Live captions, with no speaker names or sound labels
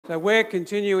So we're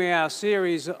continuing our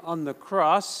series on the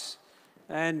cross,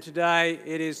 and today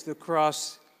it is the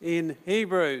cross in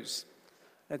Hebrews.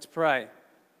 Let's pray.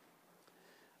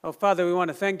 Oh, Father, we want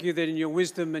to thank you that in your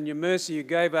wisdom and your mercy you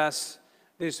gave us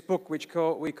this book which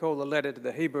we call the letter to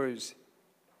the Hebrews.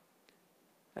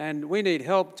 And we need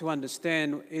help to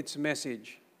understand its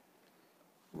message.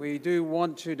 We do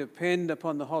want to depend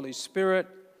upon the Holy Spirit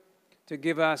to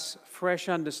give us fresh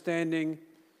understanding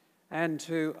and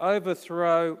to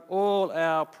overthrow all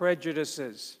our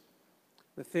prejudices,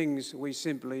 the things we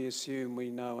simply assume we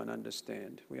know and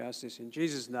understand. We ask this in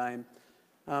Jesus' name.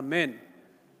 Amen.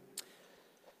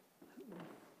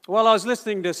 Well, I was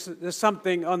listening to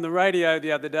something on the radio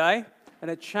the other day,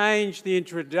 and it changed the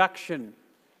introduction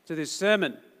to this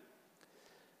sermon.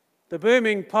 The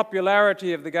booming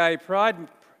popularity of the gay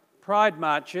pride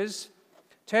marches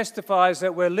testifies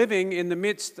that we're living in the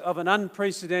midst of an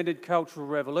unprecedented cultural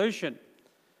revolution.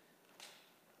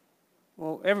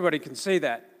 Well, everybody can see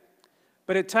that.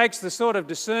 But it takes the sort of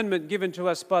discernment given to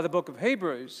us by the book of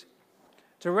Hebrews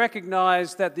to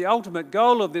recognise that the ultimate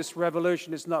goal of this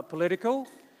revolution is not political,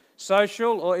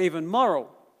 social, or even moral,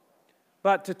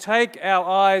 but to take our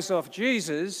eyes off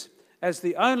Jesus as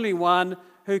the only one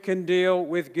who can deal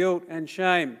with guilt and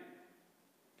shame.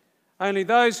 Only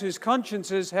those whose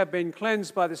consciences have been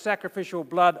cleansed by the sacrificial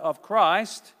blood of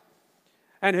Christ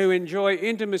and who enjoy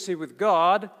intimacy with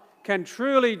God can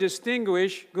truly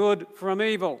distinguish good from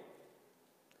evil.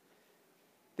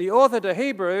 The author to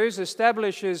Hebrews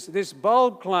establishes this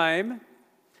bold claim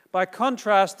by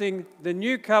contrasting the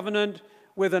new covenant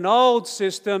with an old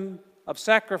system of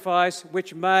sacrifice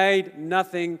which made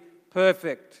nothing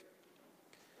perfect.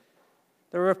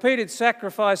 The repeated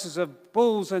sacrifices of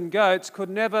bulls and goats could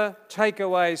never take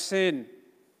away sin,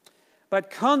 but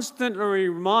constantly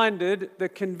reminded the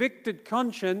convicted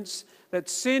conscience that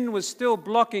sin was still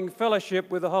blocking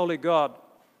fellowship with the holy God.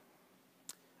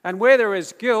 And where there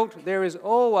is guilt, there is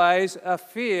always a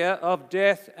fear of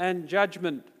death and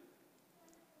judgment.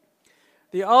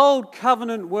 The old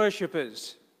covenant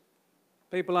worshippers,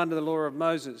 people under the law of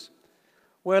Moses,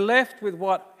 were left with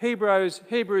what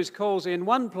Hebrews calls in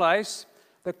one place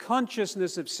the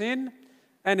consciousness of sin,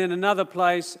 and in another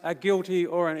place a guilty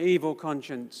or an evil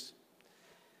conscience.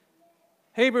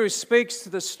 Hebrews speaks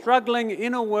to the struggling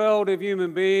inner world of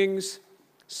human beings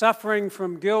suffering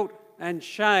from guilt and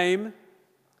shame,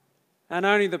 and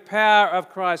only the power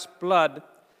of Christ's blood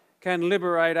can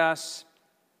liberate us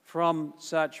from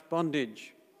such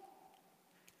bondage.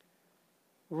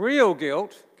 Real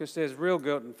guilt, because there's real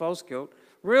guilt and false guilt,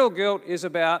 real guilt is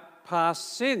about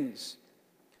past sins.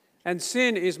 And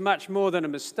sin is much more than a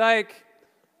mistake,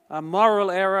 a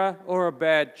moral error, or a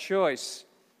bad choice.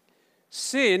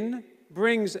 Sin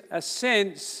brings a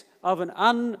sense of an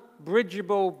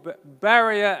unbridgeable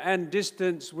barrier and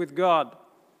distance with God.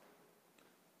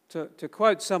 To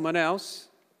quote someone else,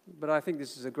 but I think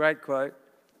this is a great quote,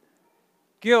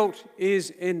 guilt is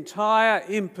entire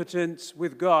impotence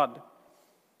with God.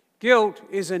 Guilt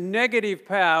is a negative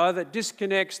power that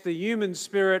disconnects the human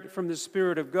spirit from the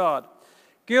Spirit of God.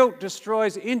 Guilt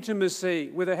destroys intimacy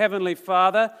with a Heavenly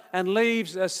Father and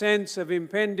leaves a sense of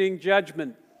impending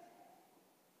judgment.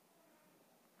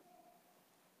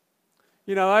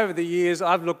 You know, over the years,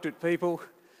 I've looked at people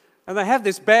and they have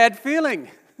this bad feeling.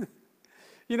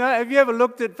 You know, have you ever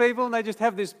looked at people and they just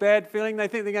have this bad feeling? They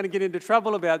think they're going to get into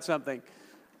trouble about something.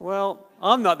 Well,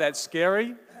 I'm not that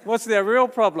scary. What's their real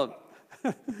problem?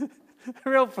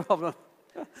 Real problem.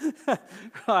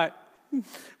 Right.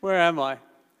 Where am I?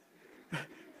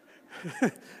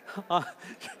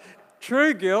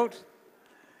 True guilt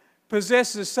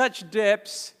possesses such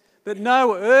depths that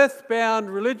no earthbound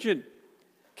religion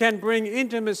can bring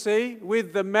intimacy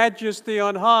with the majesty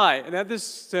on high. Now, this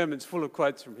sermon's full of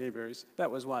quotes from Hebrews.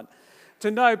 That was one. To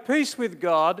know peace with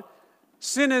God,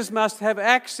 sinners must have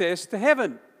access to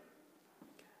heaven.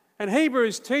 And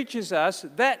Hebrews teaches us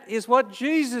that is what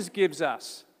Jesus gives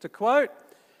us. To quote,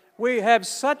 we have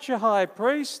such a high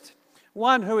priest,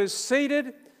 one who is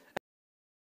seated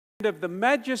of the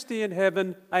majesty in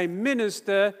heaven, a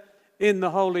minister in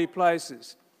the holy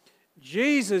places.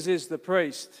 Jesus is the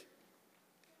priest,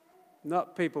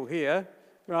 not people here,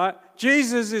 right?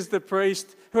 Jesus is the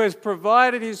priest who has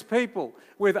provided his people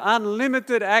with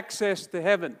unlimited access to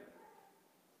heaven.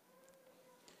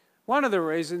 One of the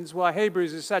reasons why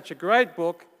Hebrews is such a great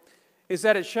book is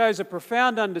that it shows a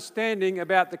profound understanding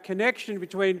about the connection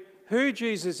between who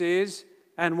Jesus is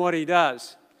and what he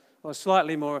does, or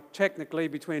slightly more technically,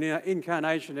 between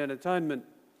incarnation and atonement.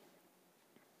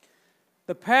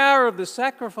 The power of the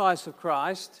sacrifice of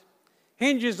Christ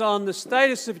hinges on the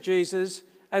status of Jesus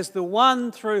as the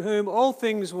one through whom all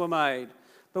things were made,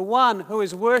 the one who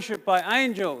is worshipped by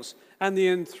angels, and the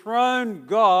enthroned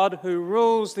God who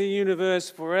rules the universe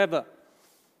forever.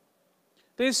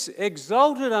 This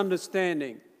exalted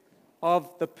understanding of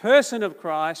the person of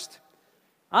Christ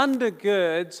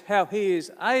undergirds how he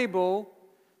is able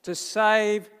to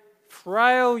save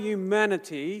frail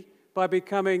humanity by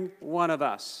becoming one of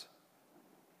us.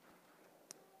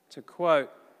 To quote,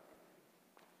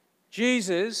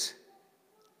 Jesus,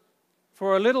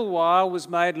 for a little while, was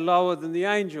made lower than the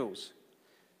angels.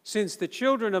 Since the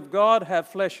children of God have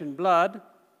flesh and blood,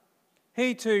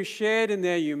 he too shared in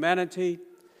their humanity,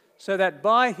 so that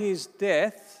by his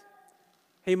death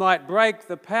he might break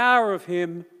the power of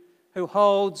him who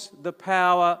holds the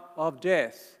power of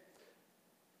death,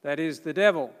 that is, the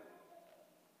devil.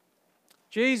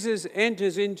 Jesus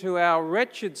enters into our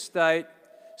wretched state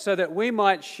so that we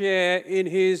might share in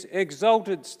his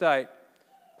exalted state.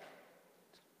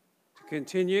 To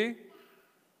continue,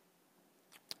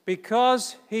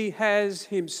 because he has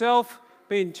himself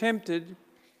been tempted,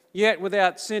 yet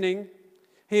without sinning,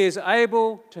 he is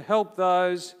able to help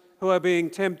those who are being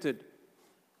tempted.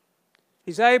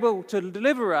 He's able to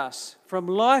deliver us from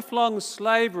lifelong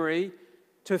slavery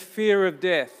to fear of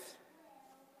death.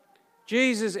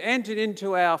 Jesus entered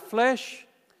into our flesh,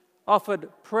 offered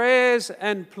prayers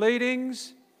and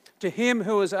pleadings to him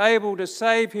who was able to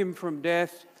save him from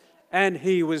death, and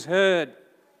he was heard.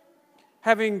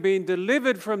 Having been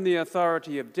delivered from the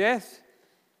authority of death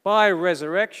by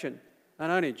resurrection,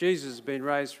 and only Jesus has been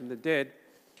raised from the dead,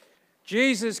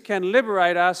 Jesus can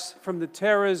liberate us from the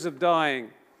terrors of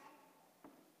dying.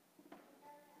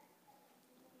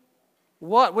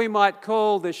 What we might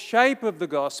call the shape of the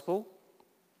gospel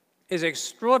is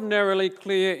extraordinarily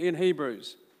clear in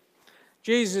Hebrews.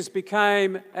 Jesus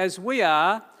became as we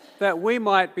are, that we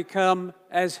might become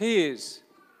as he is.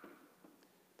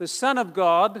 The Son of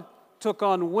God took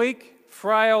on weak,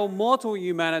 frail, mortal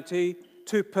humanity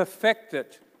to perfect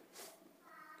it.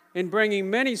 In bringing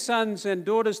many sons and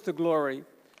daughters to glory,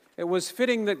 it was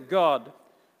fitting that God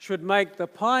should make the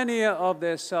pioneer of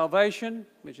their salvation,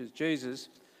 which is Jesus,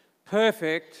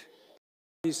 perfect.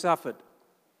 He suffered.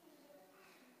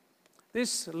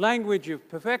 This language of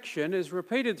perfection is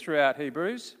repeated throughout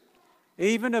Hebrews,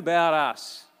 even about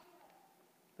us.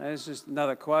 There's just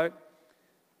another quote.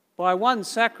 By one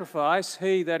sacrifice,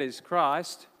 he, that is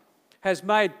Christ, has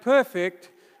made perfect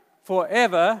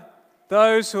forever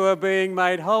those who are being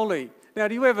made holy. Now,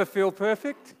 do you ever feel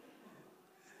perfect?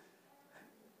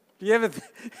 Do you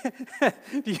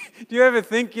ever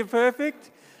think you're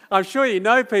perfect? I'm sure you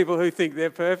know people who think they're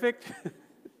perfect.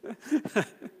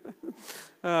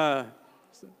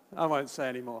 I won't say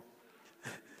any more.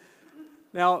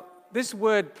 Now, this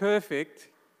word perfect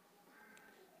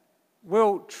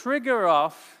will trigger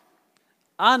off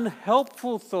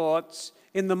unhelpful thoughts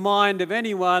in the mind of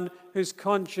anyone whose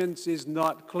conscience is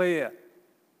not clear.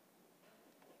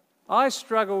 I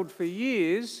struggled for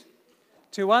years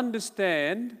to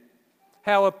understand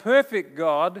how a perfect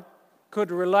God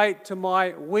could relate to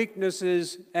my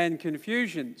weaknesses and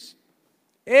confusions.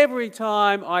 Every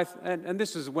time and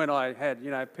this is when I had,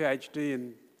 PhD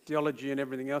in theology and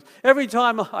everything else, every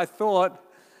time I thought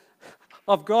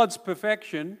of God's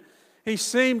perfection, he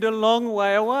seemed a long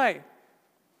way away.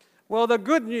 Well, the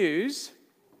good news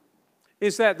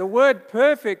is that the word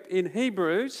perfect in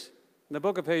Hebrews, in the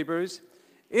book of Hebrews,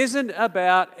 isn't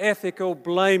about ethical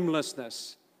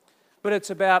blamelessness, but it's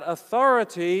about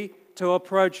authority to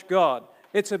approach God.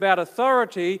 It's about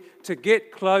authority to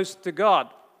get close to God.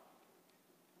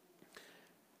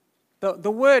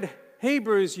 The word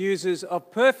Hebrews uses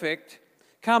of perfect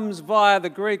comes via the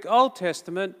Greek Old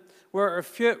Testament, where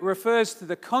it refers to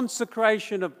the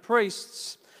consecration of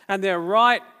priests and their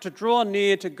right to draw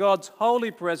near to God's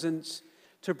holy presence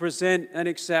to present an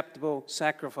acceptable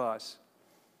sacrifice.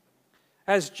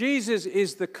 As Jesus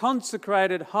is the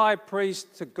consecrated high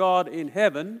priest to God in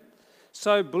heaven,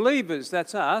 so believers,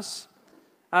 that's us,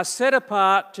 are set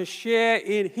apart to share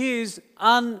in his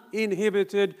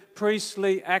uninhibited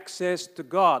priestly access to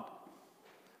God.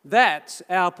 That's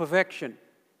our perfection.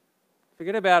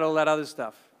 Forget about all that other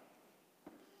stuff.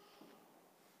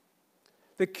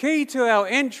 The key to our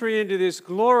entry into this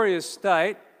glorious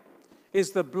state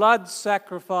is the blood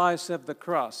sacrifice of the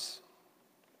cross.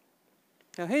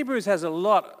 Now, Hebrews has a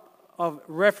lot of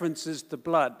references to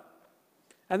blood,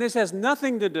 and this has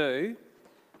nothing to do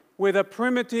with a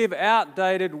primitive,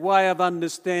 outdated way of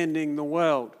understanding the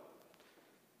world,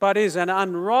 but is an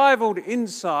unrivaled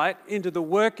insight into the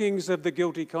workings of the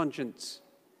guilty conscience.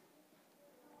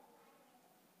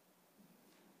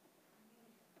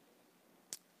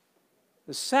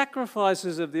 The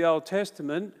sacrifices of the Old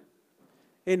Testament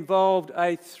involved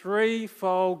a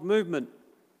threefold movement.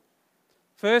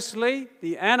 Firstly,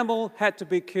 the animal had to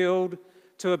be killed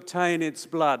to obtain its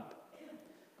blood.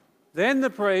 Then the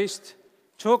priest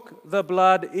took the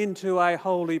blood into a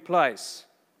holy place.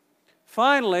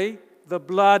 Finally, the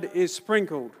blood is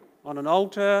sprinkled on an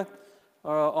altar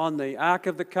or on the Ark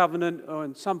of the Covenant or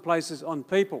in some places on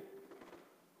people.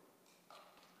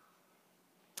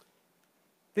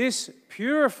 This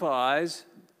purifies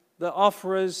the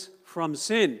offerers from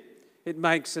sin. It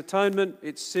makes atonement,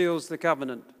 it seals the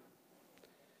covenant.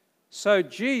 So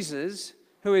Jesus,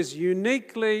 who is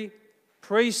uniquely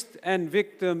priest and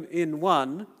victim in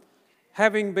one,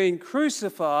 having been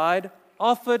crucified,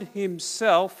 offered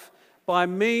himself by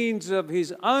means of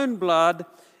his own blood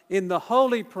in the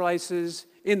holy places,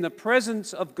 in the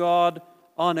presence of God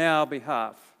on our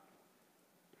behalf.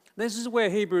 This is where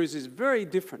Hebrews is very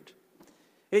different.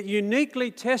 It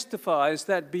uniquely testifies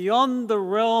that beyond the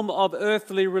realm of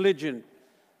earthly religion,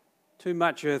 too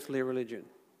much earthly religion.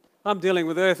 I'm dealing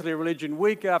with earthly religion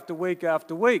week after week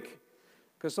after week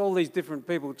because all these different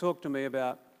people talk to me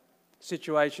about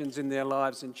situations in their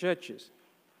lives in churches.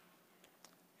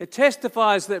 It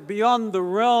testifies that beyond the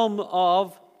realm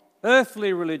of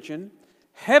earthly religion,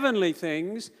 heavenly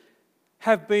things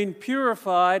have been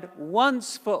purified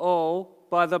once for all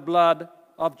by the blood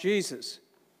of Jesus.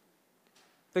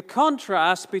 The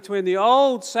contrast between the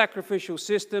old sacrificial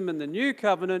system and the new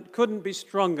covenant couldn't be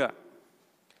stronger.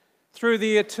 Through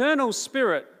the eternal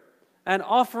Spirit, an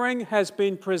offering has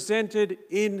been presented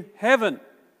in heaven,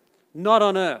 not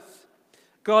on earth.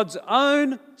 God's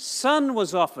own Son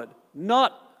was offered,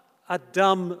 not a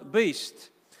dumb beast.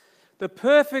 The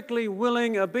perfectly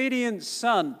willing, obedient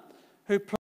Son who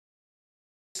played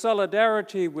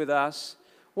solidarity with us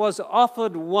was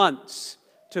offered once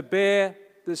to bear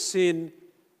the sin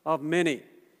of many.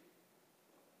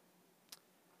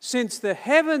 Since the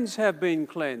heavens have been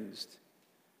cleansed,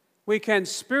 we can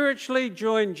spiritually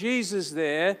join Jesus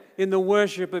there in the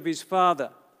worship of his Father.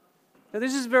 Now,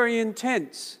 this is very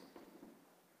intense.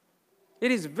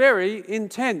 It is very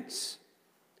intense.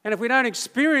 And if we don't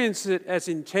experience it as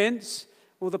intense,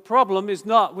 well, the problem is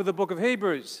not with the book of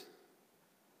Hebrews.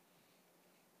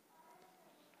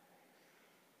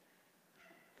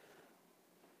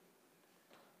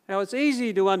 Now, it's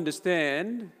easy to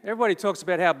understand. Everybody talks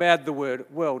about how bad the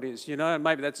world is, and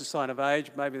maybe that's a sign of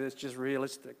age, maybe that's just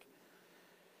realistic.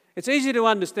 It's easy to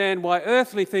understand why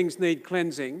earthly things need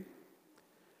cleansing,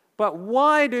 but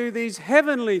why do these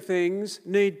heavenly things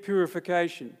need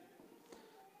purification?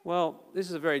 Well, this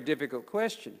is a very difficult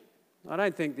question. I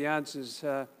don't think the answer is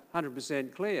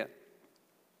 100% clear.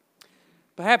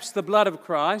 Perhaps the blood of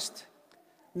Christ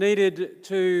needed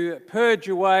to purge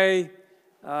away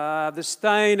the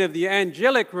stain of the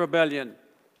angelic rebellion,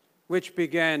 which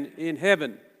began in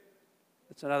heaven.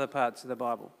 That's in other parts of the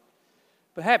Bible.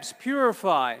 Perhaps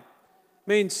purify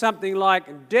means something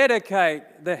like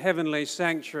dedicate the heavenly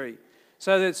sanctuary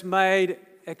so that it's made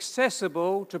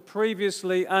accessible to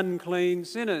previously unclean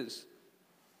sinners.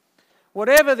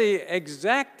 Whatever the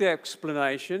exact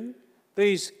explanation,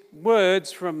 these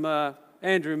words from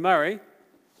Andrew Murray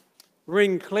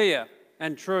ring clear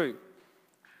and true.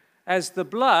 As the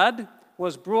blood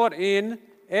was brought in,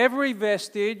 every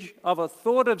vestige of a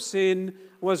thought of sin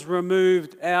was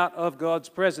removed out of God's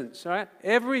presence, right?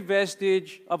 Every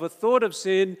vestige of a thought of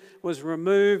sin was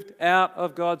removed out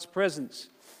of God's presence.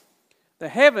 The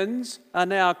heavens are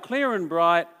now clear and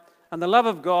bright, and the love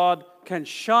of God can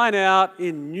shine out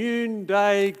in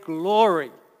noonday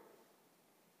glory.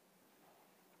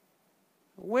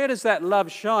 Where does that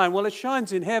love shine? Well, it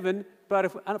shines in heaven,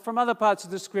 but from other parts of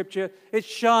the Scripture, it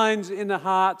shines in the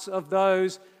hearts of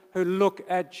those who look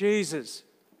at Jesus.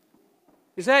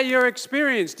 Is that your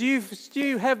experience? Do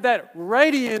you have that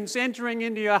radiance entering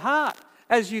into your heart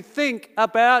as you think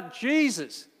about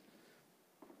Jesus?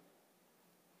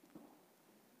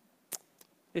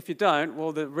 If you don't,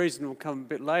 well, the reason will come a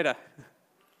bit later.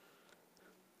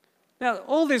 Now,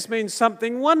 all this means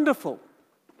something wonderful.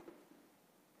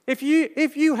 If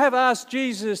you have asked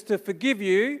Jesus to forgive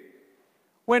you,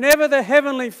 whenever the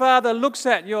Heavenly Father looks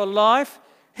at your life,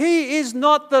 He is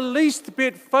not the least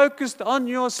bit focused on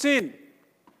your sin.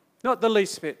 Not the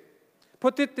least bit.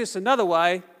 Put this another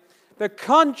way, the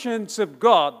conscience of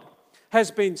God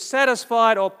has been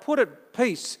satisfied or put at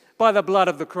peace by the blood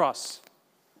of the cross.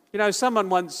 Someone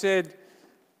once said,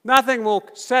 nothing will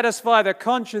satisfy the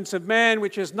conscience of man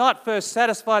which has not first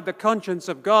satisfied the conscience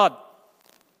of God.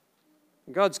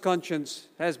 God's conscience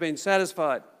has been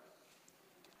satisfied.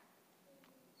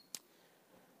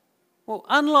 Well,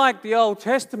 unlike the Old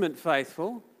Testament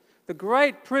faithful, The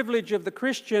great privilege of the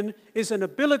Christian is an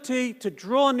ability to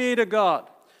draw near to God,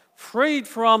 freed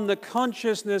from the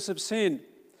consciousness of sin.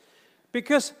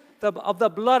 Because of the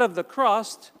blood of the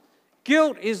cross,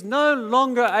 guilt is no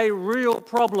longer a real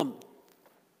problem.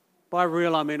 By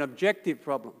real, I mean objective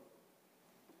problem.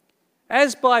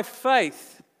 As by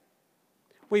faith,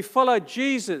 we follow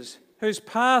Jesus, who's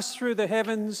passed through the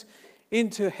heavens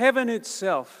into heaven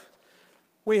itself.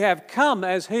 We have come,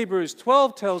 as Hebrews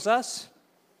 12 tells us,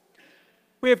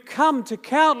 we have come to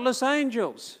countless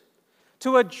angels,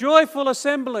 to a joyful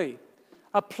assembly,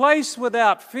 a place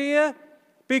without fear,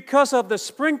 because of the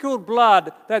sprinkled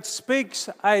blood that speaks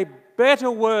a better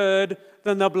word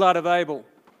than the blood of Abel.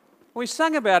 We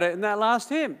sang about it in that last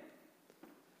hymn.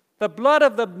 The blood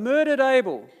of the murdered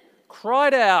Abel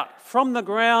cried out from the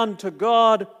ground to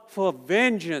God for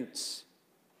vengeance.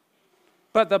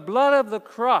 But the blood of the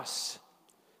cross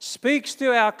speaks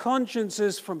to our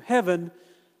consciences from heaven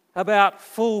about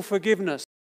full forgiveness.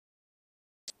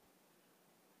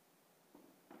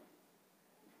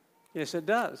 Yes, it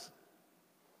does.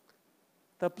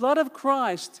 The blood of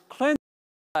Christ cleanses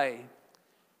away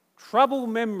troubled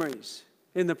memories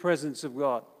in the presence of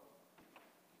God.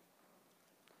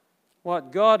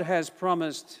 What God has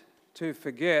promised to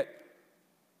forget,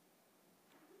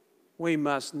 we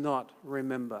must not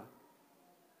remember.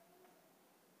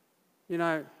 You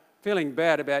know, feeling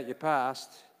bad about your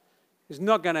past is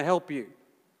not going to help you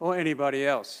or anybody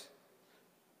else.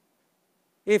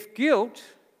 If guilt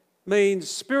means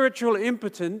spiritual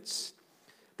impotence,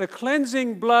 the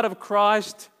cleansing blood of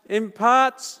Christ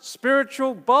imparts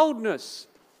spiritual boldness.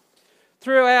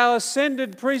 Through our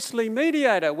ascended priestly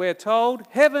mediator, we're told,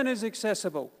 heaven is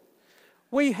accessible.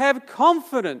 We have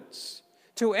confidence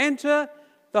to enter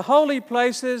the holy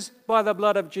places by the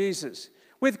blood of Jesus.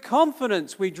 With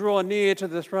confidence we draw near to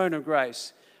the throne of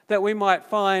grace, that we might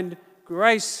find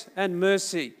grace and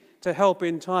mercy to help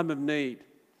in time of need.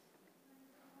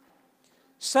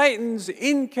 Satan's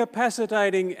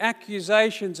incapacitating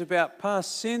accusations about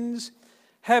past sins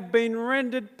have been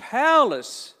rendered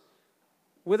powerless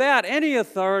without any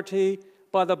authority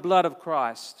by the blood of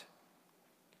Christ.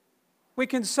 We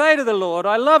can say to the Lord,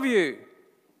 I love you,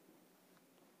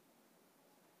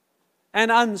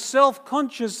 and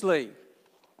unselfconsciously,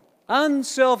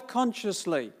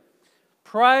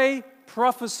 pray,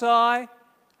 prophesy,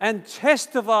 and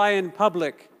testify in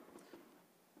public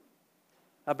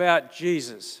about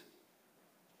Jesus.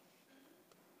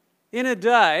 In a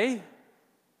day,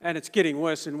 and it's getting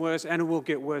worse and worse, and it will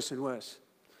get worse and worse.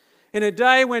 In a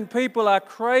day when people are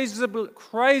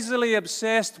crazily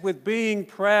obsessed with being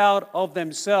proud of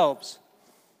themselves,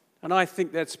 and I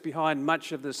think that's behind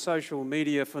much of the social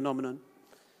media phenomenon.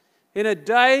 In a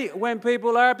day when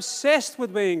people are obsessed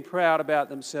with being proud about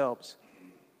themselves,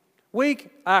 we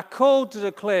are called to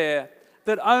declare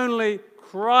that only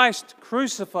Christ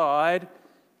crucified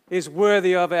is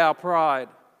worthy of our pride.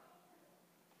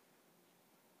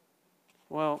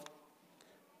 Well,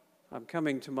 I'm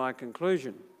coming to my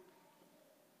conclusion.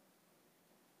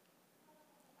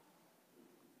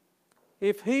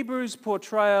 If Hebrews'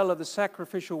 portrayal of the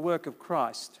sacrificial work of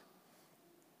Christ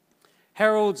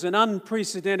heralds an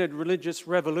unprecedented religious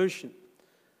revolution,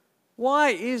 why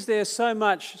is there so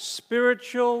much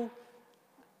spiritual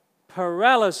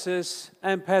paralysis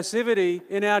and passivity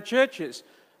in our churches?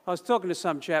 I was talking to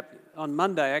some chap on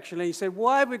Monday, actually. He said,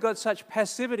 why have we got such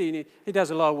passivity? And he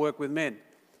does a lot of work with men.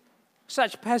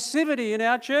 Such passivity in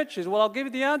our churches. Well, I'll give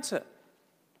you the answer.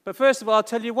 But first of all, I'll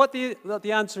tell you what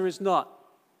the answer is not.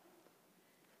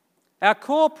 Our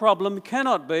core problem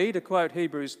cannot be, to quote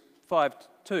Hebrews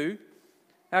 5:2,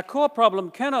 our core problem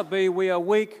cannot be we are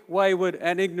weak, wayward,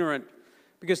 and ignorant,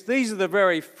 because these are the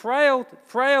very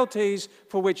frailties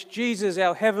for which Jesus,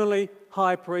 our heavenly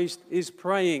high priest, is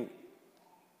praying.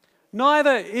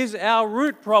 Neither is our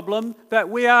root problem that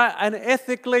we are an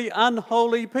ethically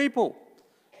unholy people.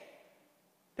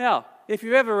 Now, if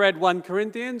you ever read 1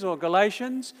 Corinthians or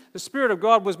Galatians, the Spirit of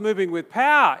God was moving with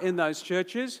power in those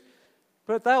churches,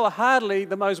 but they were hardly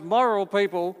the most moral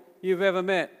people you've ever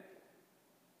met.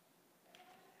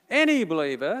 Any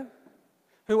believer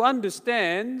who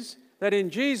understands that in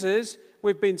Jesus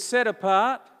we've been set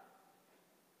apart,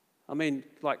 I mean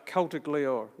like cultically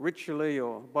or ritually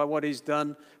or by what he's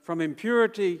done, from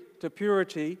impurity to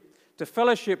purity to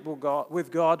fellowship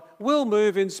with God, will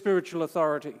move in spiritual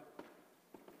authority.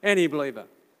 Any believer.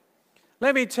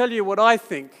 Let me tell you what I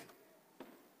think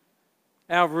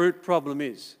our root problem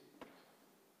is.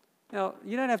 Now,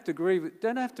 you don't have to agree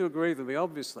with me,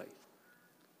 obviously.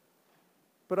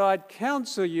 But I'd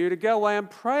counsel you to go away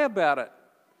and pray about it.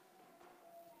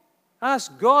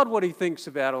 Ask God what he thinks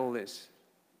about all this.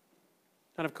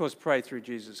 And of course, pray through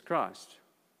Jesus Christ.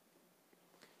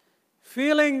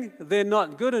 Feeling they're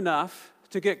not good enough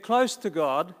to get close to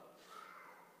God,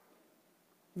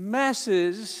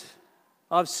 masses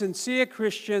of sincere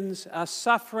Christians are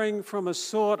suffering from a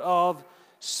sort of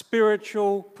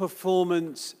spiritual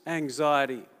performance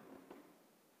anxiety,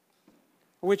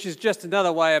 which is just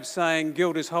another way of saying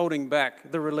guilt is holding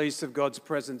back the release of God's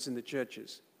presence in the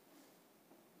churches.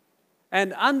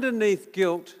 And underneath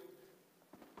guilt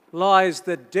lies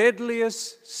the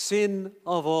deadliest sin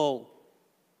of all: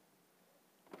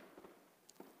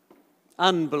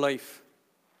 unbelief.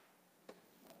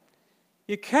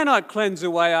 You cannot cleanse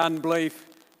away unbelief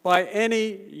by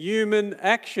any human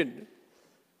action.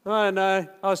 I know,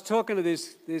 I was talking to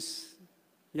this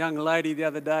young lady the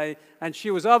other day, and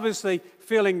she was obviously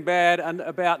feeling bad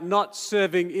about not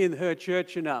serving in her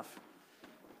church enough.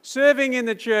 Serving in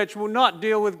the church will not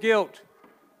deal with guilt.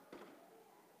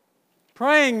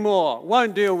 Praying more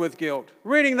won't deal with guilt.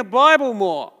 Reading the Bible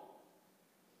more,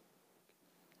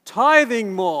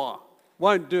 tithing more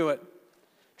won't do it.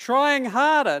 Trying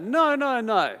harder,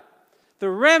 no. The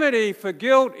remedy for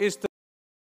guilt is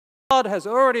what God has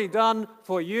already done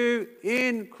for you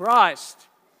in Christ.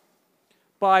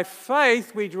 By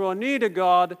faith, we draw near to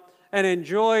God and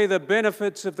enjoy the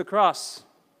benefits of the cross.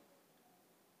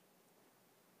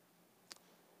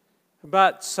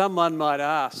 But someone might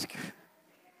ask,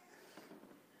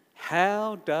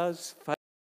 how does faith?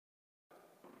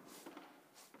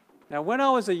 Now, when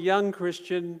I was a young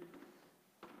Christian,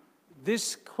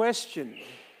 this question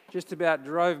just about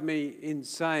drove me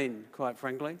insane, quite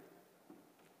frankly.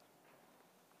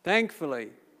 Thankfully,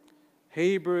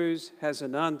 Hebrews has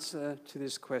an answer to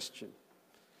this question.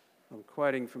 I'm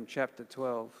quoting from chapter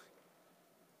 12.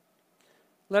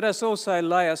 Let us also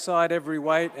lay aside every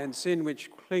weight and sin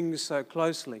which clings so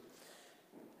closely,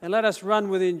 and let us run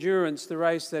with endurance the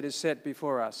race that is set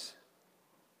before us,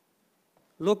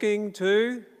 looking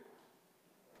to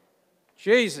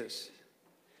Jesus.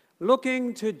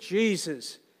 Looking to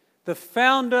Jesus, the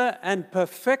founder and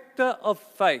perfecter of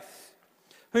faith,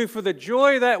 who for the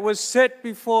joy that was set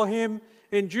before him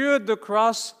endured the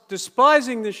cross,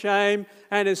 despising the shame,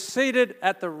 and is seated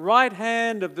at the right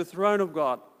hand of the throne of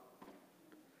God.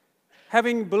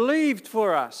 Having believed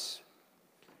for us,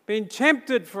 been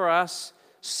tempted for us,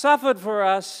 suffered for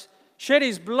us, shed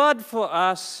his blood for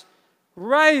us,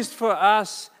 raised for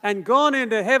us, and gone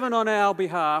into heaven on our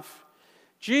behalf,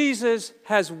 Jesus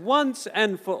has once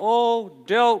and for all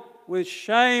dealt with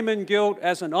shame and guilt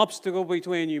as an obstacle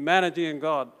between humanity and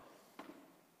God.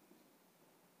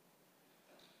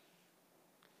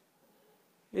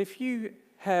 If you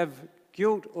have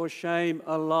guilt or shame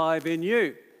alive in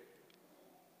you,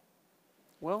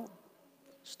 well,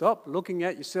 stop looking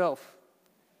at yourself.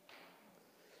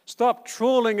 Stop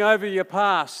trawling over your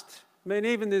past. I mean,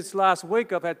 even this last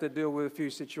week I've had to deal with a few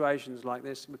situations like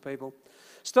this with people.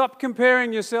 Stop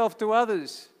comparing yourself to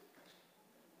others.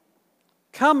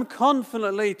 Come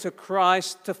confidently to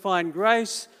Christ to find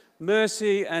grace,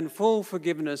 mercy, and full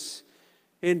forgiveness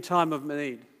in time of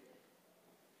need.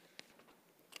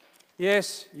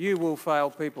 Yes, you will fail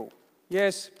people.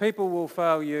 Yes, people will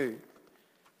fail you.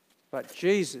 But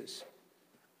Jesus,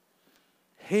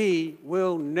 he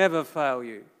will never fail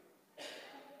you.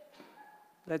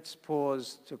 Let's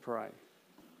pause to pray.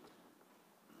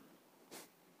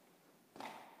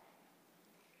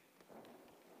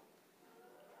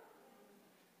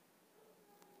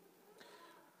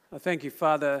 I thank you,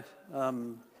 Father,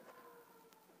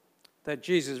 that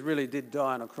Jesus really did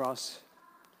die on a cross.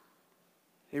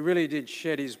 He really did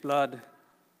shed his blood,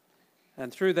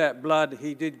 and through that blood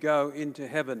he did go into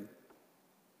heaven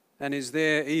and is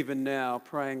there even now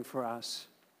praying for us.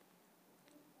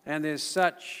 And there's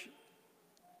such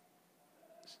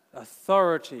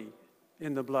authority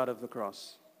in the blood of the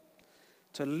cross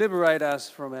to liberate us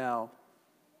from our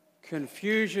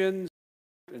confusions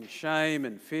and shame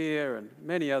and fear and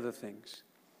many other things.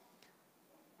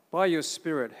 By your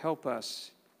Spirit, help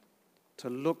us to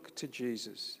look to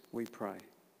Jesus, we pray.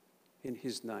 In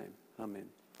his name, amen.